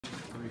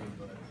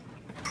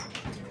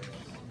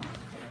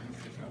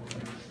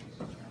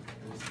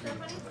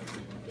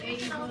A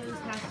equals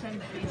half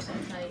times base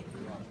times height.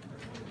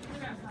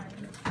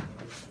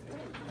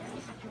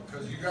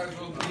 Because you guys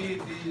will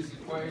need these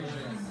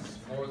equations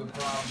for the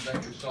problems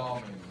that you're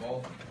solving,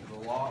 both the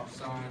law of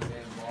sine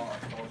and law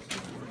of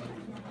cosine.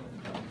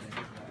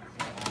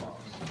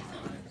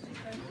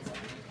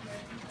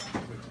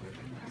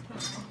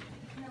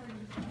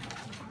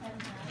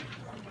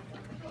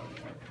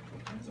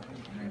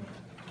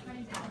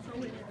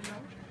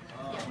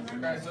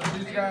 Okay, so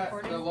she's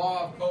got the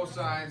law of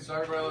cosine, so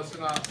everybody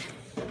listen up. Can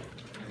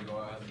you go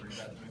ahead and read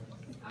that to me?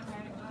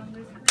 Okay,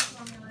 there's 3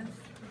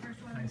 formulas. The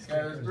first one is Okay,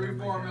 there's 3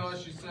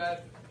 formulas, she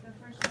said. the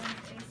first one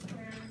is a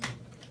squared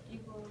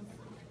equals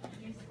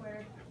b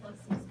squared plus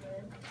c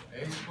squared. A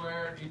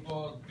squared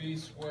equals b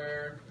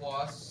squared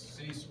plus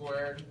c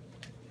squared.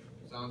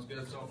 Sounds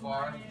good so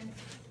far?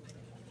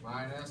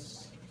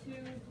 Minus 2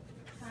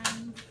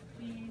 times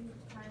b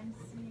times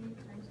c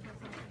times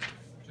cosine.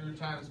 2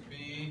 times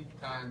b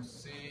times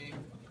c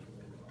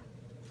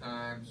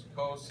times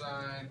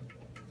cosine.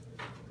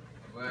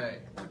 Wait,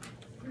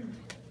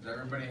 does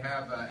everybody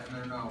have that in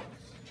their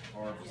notes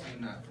or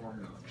seen that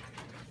formula?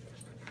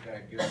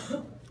 Okay, good.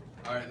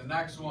 All right, the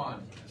next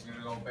one is going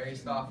to go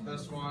based off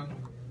this one.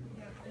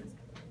 Yep, it's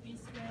b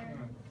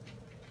squared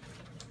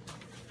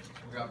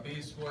We got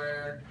b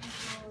squared,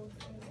 equals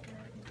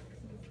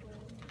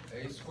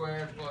a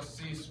squared plus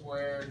c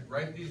squared.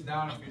 Write these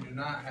down if you do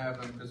not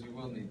have them because you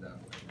will need them.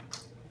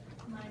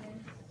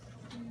 minus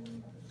 2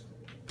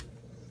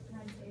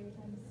 times a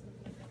times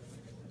c.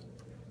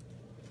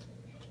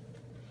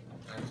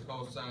 Times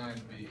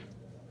cosine b.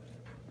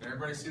 Can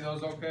everybody see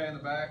those okay in the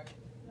back?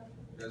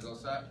 You guys all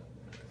set?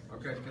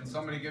 Okay, can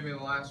somebody give me the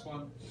last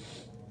one?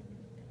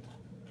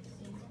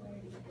 C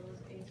squared equals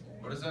A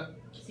squared. What is it?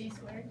 C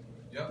squared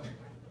Yep.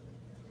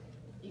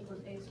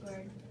 equals A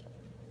squared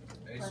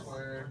A Plus.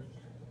 squared.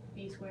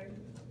 B squared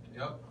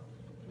Yep.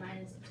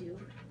 minus 2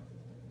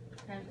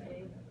 times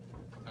A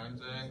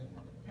Times a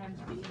times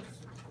B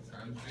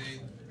times b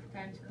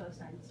times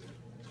cosine C.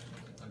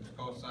 times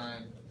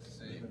cosine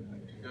c.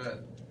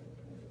 Good.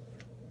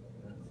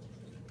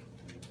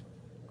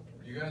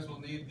 You guys will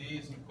need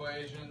these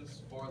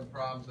equations for the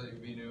problems that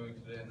you'll be doing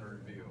today in the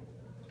review.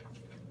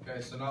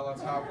 Okay, so now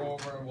let's hop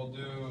over and we'll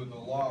do the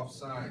law of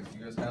sine.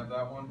 You guys have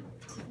that one?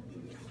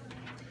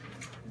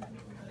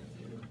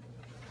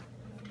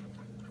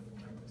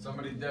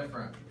 Somebody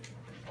different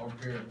over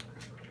here.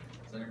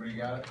 Has anybody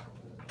got it?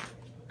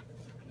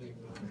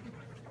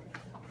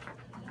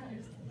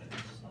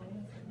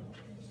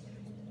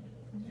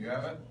 You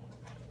have it?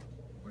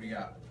 What do you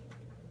got?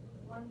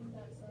 One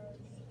that says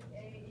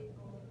a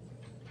equals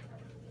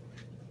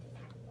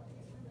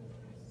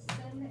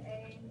sin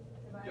a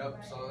divided Yep,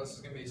 by so this is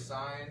going to be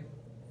sine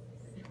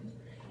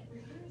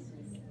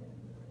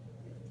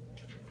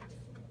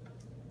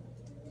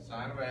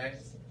of A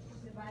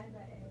divided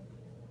by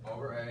a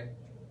over A.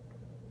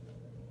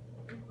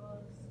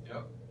 equals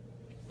Yep,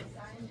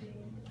 sin b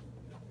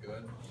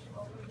good.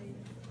 over b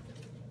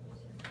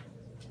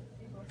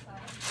equals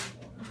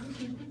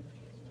sin b.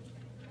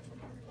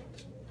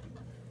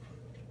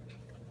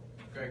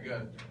 Okay,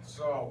 good.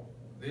 So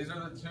these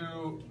are the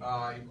 2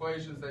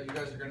 equations that you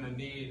guys are going to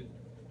need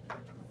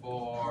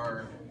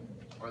for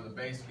the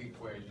basic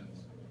equations.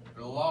 For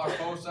the law of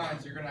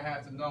cosines, you're going to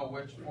have to know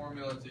which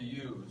formula to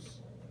use.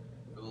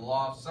 For the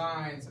law of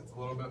sines, it's a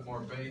little bit more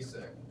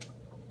basic.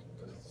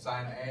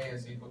 Sine A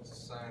is equal to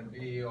sine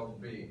B over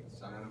B.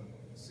 Sine of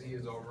C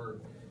is over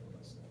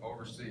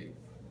C.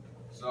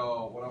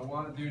 So what I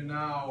want to do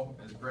now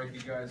is break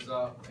you guys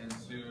up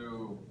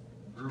into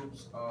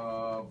groups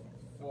of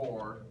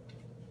 4.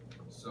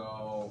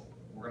 So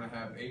we're going to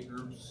have 8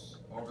 groups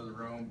over the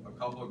room. A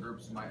couple of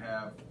groups might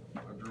have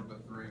a group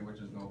of 3, which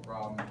is no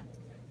problem.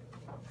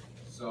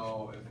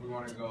 So if we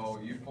want to go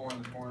U4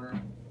 in the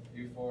corner,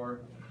 U4,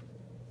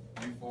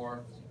 U4,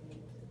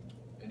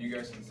 and you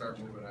guys can start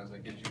moving as I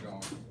get you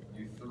going.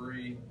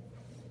 U3,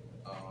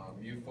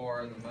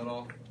 U4 in the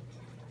middle,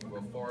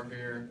 we'll go 4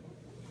 here,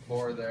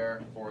 4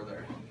 there, 4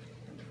 there.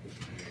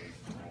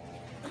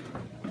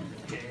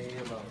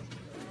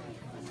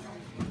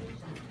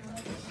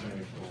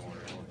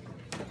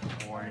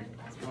 I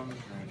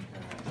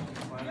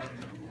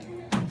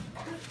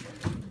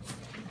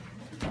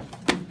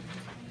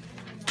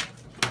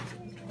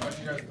want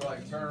you guys to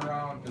like turn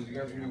around because you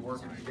guys are going to be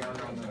working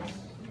together on this.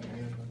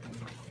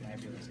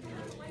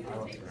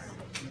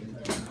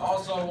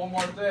 Also, one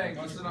more thing,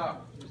 listen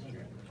up.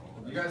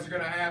 You guys are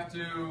going to have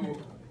to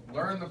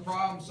learn the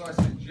problem, so I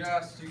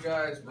suggest you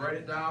guys write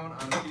it down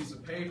on a piece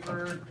of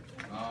paper.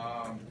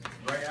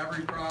 Write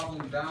every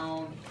problem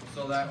down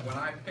so that when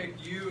I pick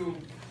you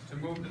to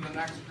move to the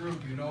next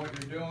group, you know what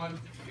you're doing.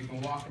 You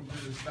can walk them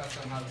through the steps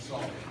on how to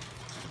solve it.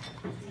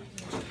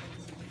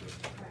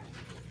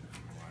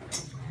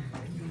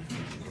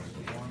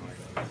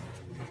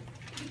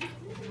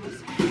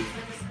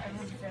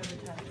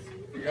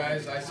 You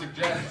guys, I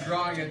suggest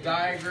drawing a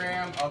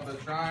diagram of the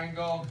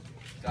triangle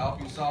to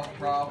help you solve the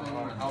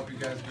problem and help you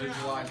guys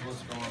visualize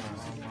what's going on.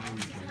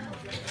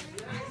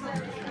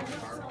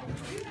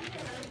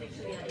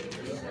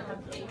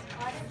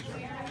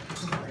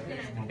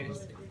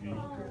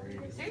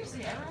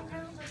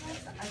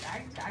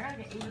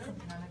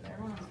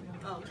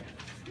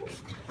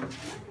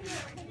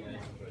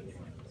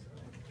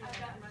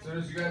 As soon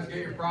as you guys get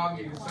your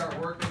problem, you can start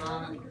working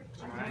on it.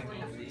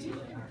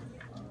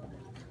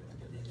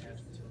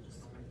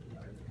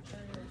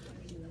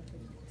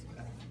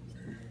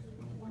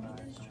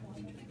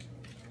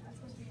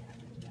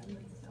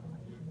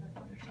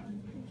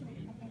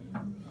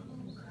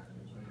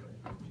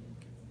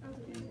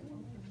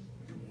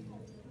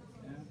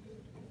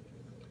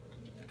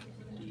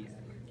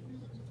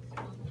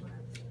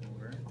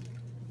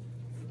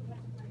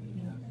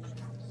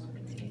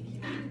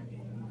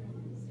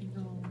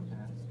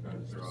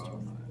 Draw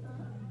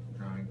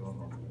triangle.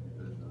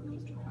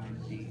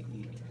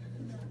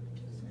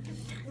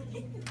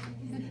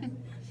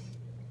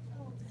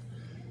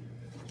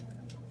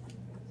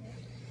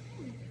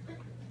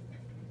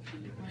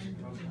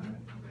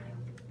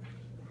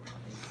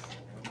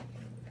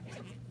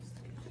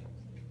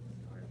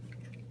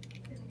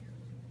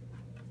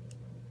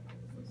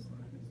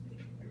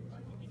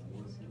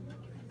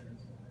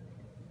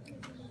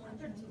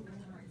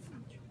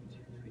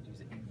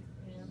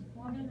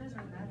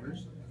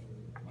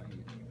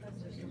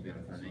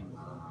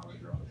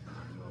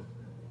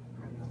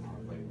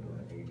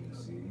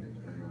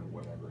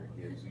 Whatever it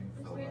gives you,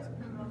 fill that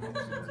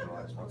in.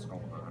 Realize what's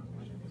going on.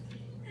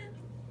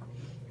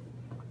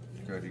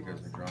 Good, you guys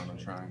are drawing a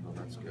triangle,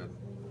 that's good.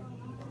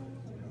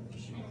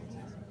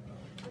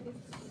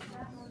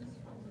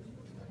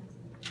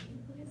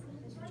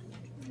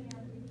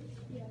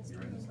 You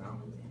writing this down?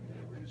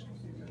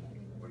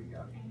 What do you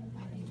got?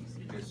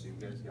 Okay, so you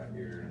guys got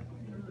your,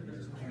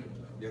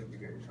 yep, you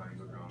got your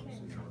triangle drawn, so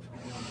you know what's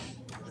going on.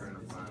 You're trying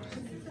to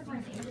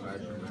find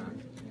measurement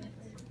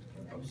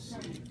of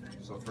C.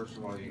 So first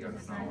of all, you got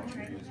to know if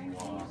you're using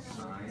law of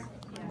sine,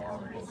 law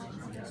of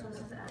cosine.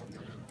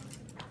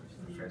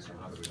 Okay, so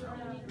how do we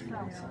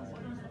know?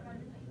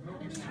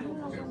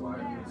 Okay, why?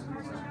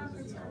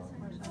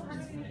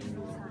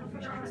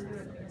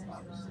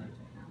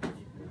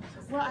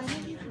 Well, I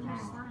think you can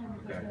use sine.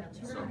 Okay,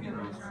 so he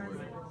knows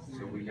what,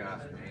 so we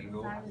got an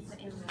angle.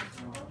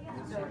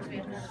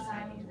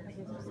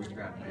 We've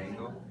got an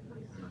angle.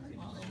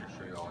 I'll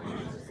show you all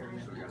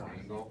these. So we got an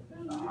angle.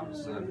 The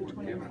opposite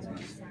we're given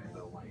is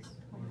the length.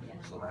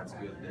 So that's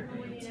good there.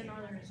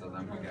 So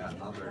then we got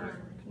another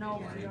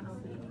length.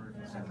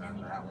 And then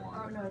that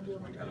one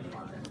we gotta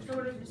find. So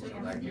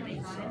that gives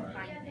us sine.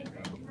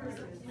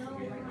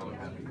 We can go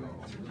ahead and go.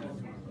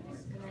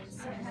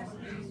 Sine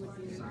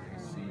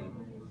C.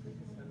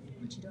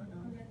 Which you don't know.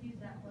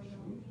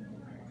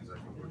 Because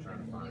that's what we're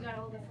trying to find.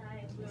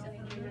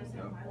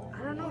 Yep. I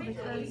don't know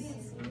because.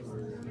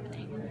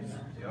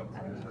 Yep,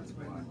 that's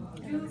good.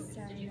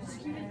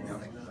 Yep,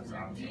 that's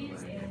option.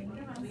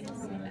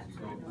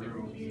 Go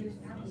through.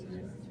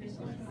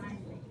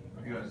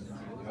 Good.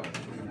 Yep.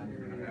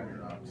 You're gonna have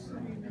your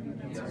option.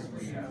 Yes,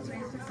 we have.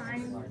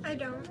 I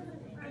don't.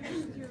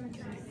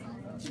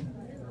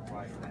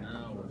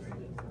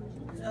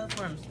 The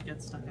forms get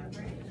stuck out.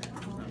 Okay.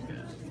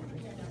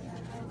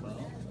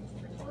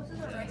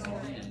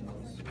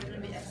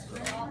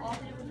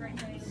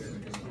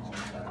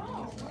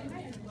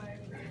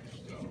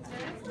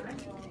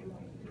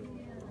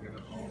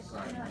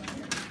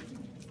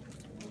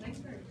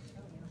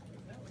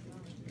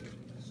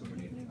 So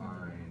we need to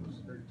find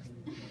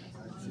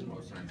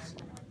cosine C.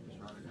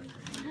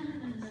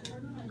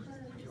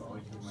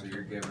 So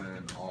you're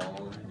given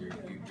all,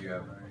 you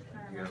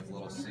have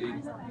little c, Yeah.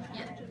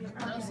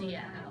 Little C,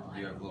 yeah.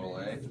 you have little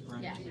a,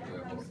 Yeah. you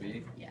have little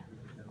b. Yeah.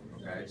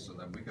 Okay, so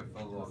then we can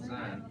fill those in,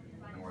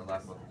 and we're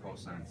left with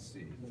cosine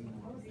c.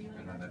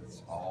 And then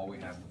that's all we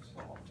have to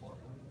solve for.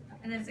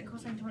 And then is it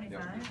cosine 25?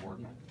 Yep,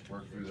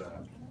 work through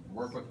that.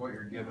 Work with what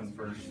you're given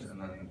first,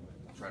 and then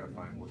try to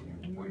find what you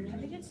I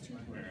think it's 2.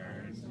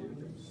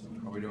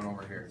 How are we doing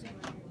over here?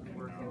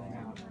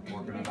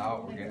 Working it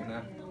out, we're getting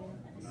it?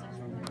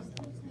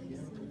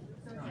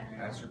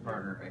 Ask your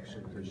partner, make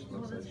sure, because she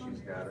looks like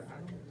she's got it.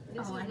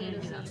 Oh, I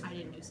didn't do that. I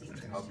didn't do C.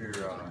 Help your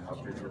group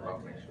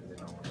out, make sure they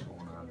know what's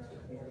going on.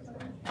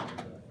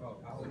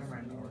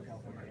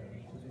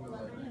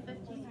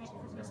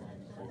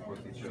 Work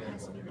with each other.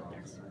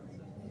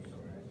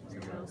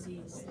 Little C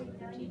is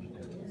 13.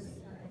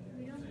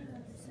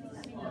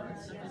 Alright,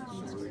 so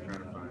what are we trying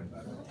to find?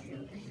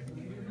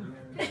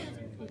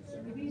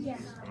 Yeah.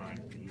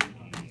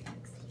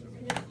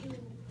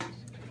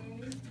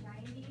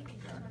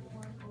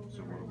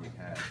 So what do we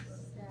have?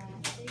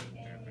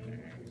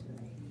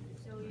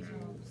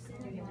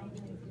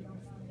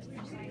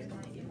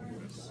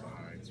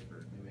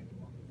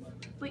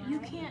 But you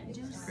can't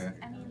do Okay.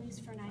 any of these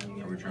for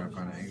 90. Are we trying to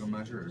find an angle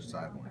measure or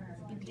side line?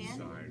 You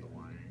can?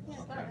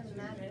 Okay.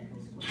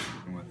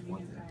 And with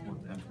what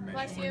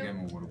information we're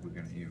given, what are we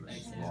going to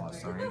use? Law of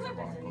sine or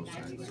law of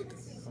cosine?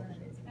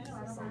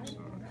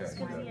 Okay,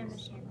 good.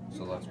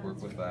 So let's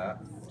work with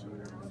that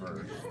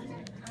first.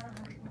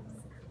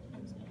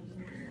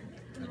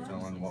 And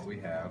fill in what we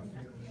have.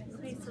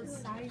 Okay, so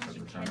sine Because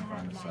you we're trying to can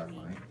find have a side 90.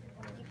 line.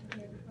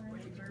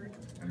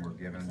 And we're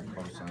given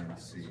cosine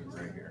C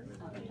right here.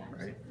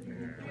 Right?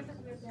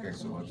 Okay,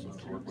 so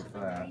let's work with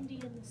that.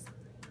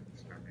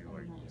 It's gonna be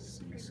like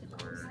C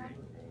squared.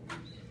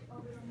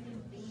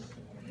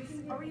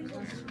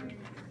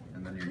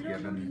 and then you're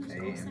given A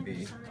and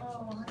B.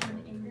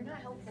 You're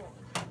not helpful.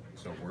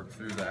 So work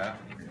through that.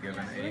 You're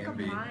given A and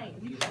B.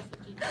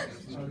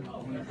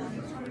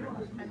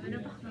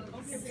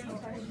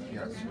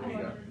 Yes, what do you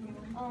got?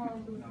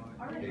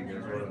 Okay, you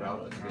guys wrote it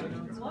out. That's good.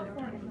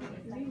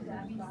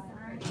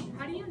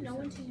 How do you know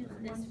when to use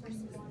this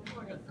versus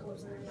like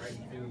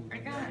cosine? I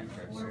got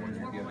Okay, so when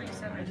you're given,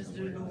 4.7. I just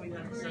didn't know we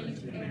got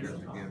 17 you're minutes.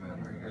 given,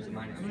 are you guys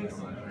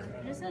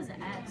measure? This says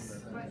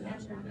S.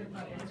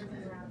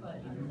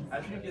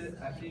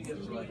 After you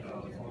get to like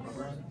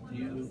number, do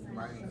you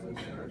minus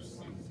the shares?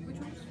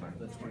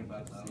 That's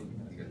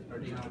 25,000. You guys- Or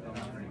do you have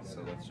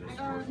So let's just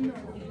No.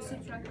 work.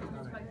 Subtract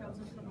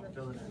 25,000 from the.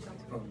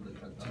 from the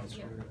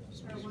 10,000?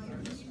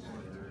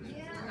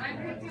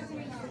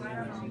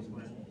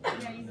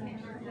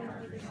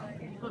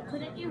 But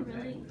couldn't you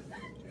really?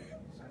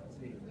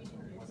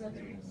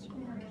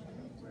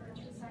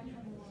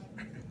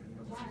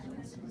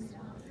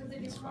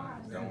 It's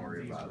fine. Don't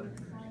worry about it.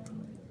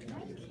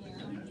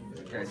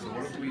 Okay, so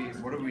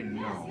what do we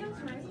know?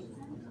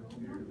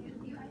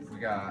 We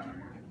got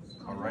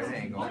a right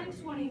angle,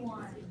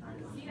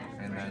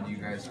 and then you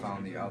guys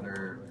found the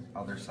other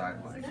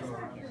side line.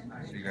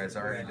 So you guys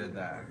already did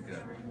that.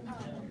 Good.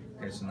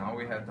 Okay, so now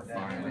we have to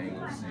find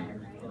angle Z.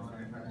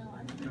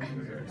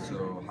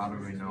 So how do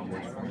we know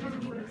which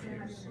formula to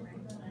use?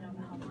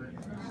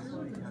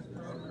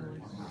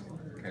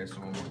 Okay, so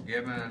when we're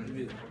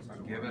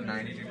given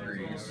 90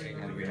 degrees,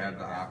 and we have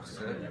the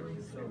opposite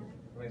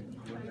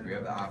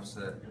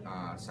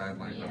side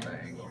length of the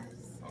angle.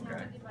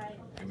 Okay.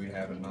 Do we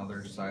have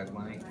another side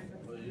length?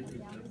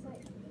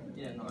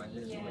 Yeah, no, I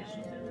did.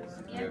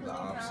 We have the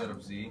opposite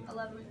of Z.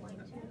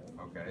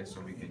 Okay,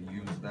 so we can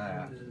use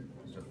that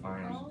to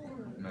find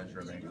measure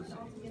of angle Z.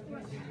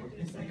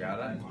 You got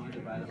it?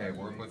 Okay,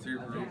 work with your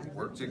group,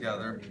 work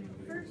together,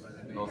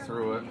 go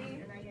through it.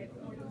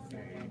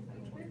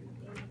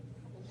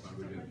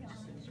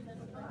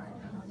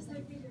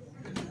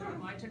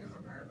 I took it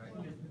from her,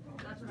 but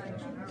that's what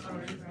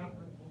I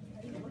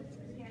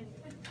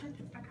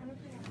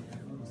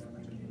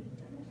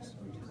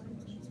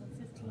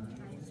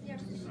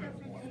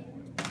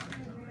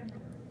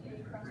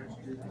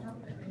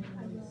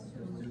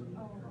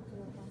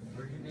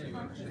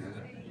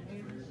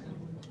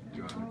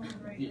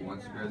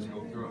Once you guys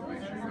go through it,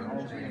 make sure you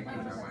understand,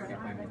 because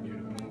that might be thinking you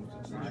to move to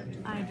side.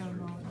 I don't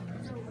know.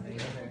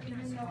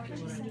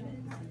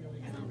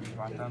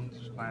 Bottom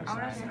slash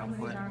side, and I'll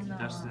put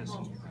just this.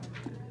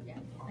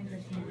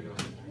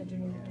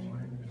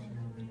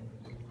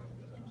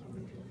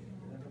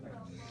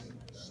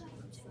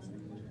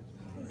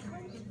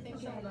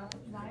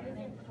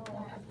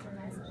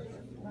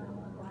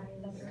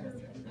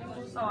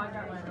 Oh, I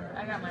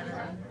got mine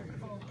right.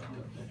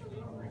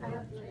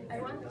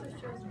 I want to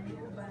show you,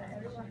 but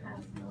everyone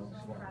has no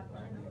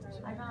problem.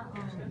 I got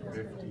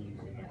 50.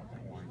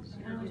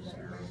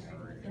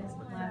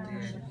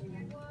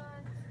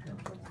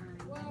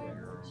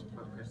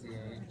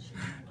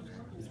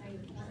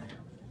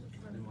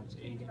 And what's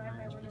 80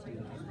 minus 2?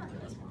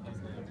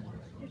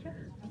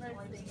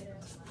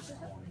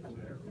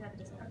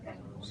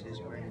 Says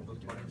where you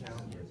put 20 down.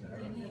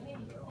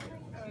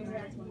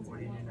 What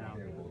do you do now?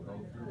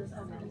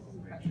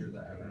 Make sure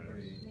that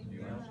everybody,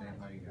 you understand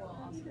how you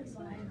got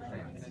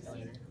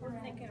it. We're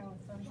thinking of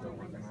Still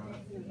working on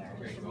it?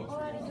 Okay, go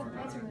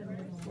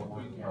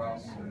through the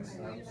process and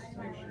steps,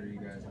 make sure you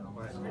guys know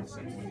what it's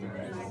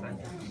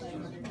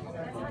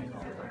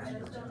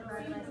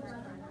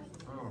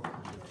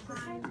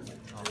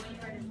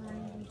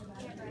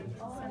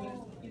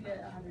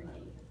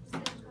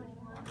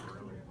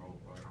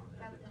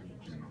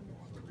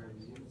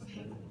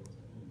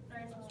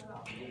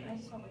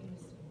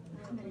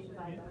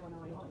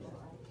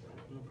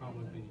It'll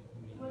probably be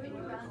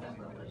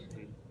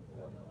me.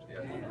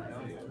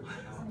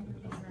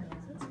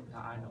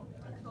 I know.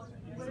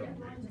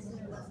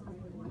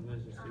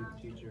 There's a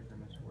student teacher from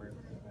this work.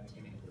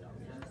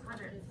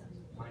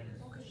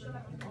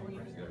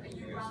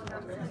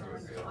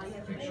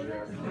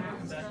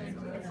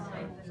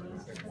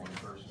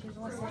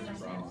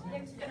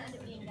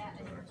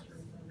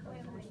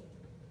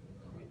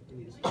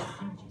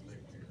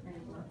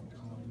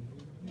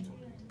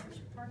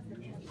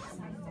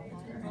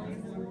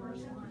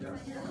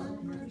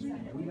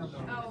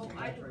 Oh,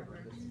 I do.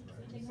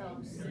 So,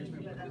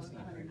 but that's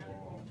 100.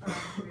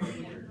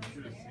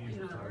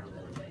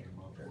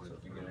 So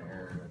if you get an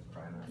error, that's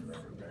probably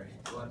not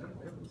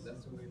for everybody.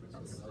 That's the way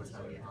it's supposed to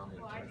be.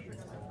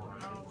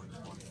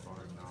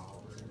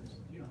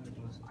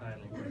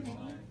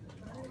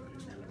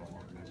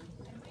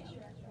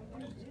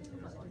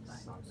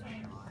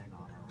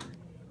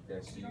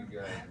 Okay, so you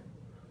got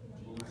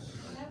loose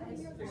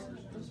figures.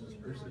 This is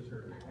versus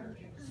your.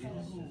 You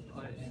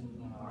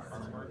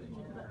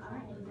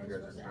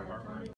guys are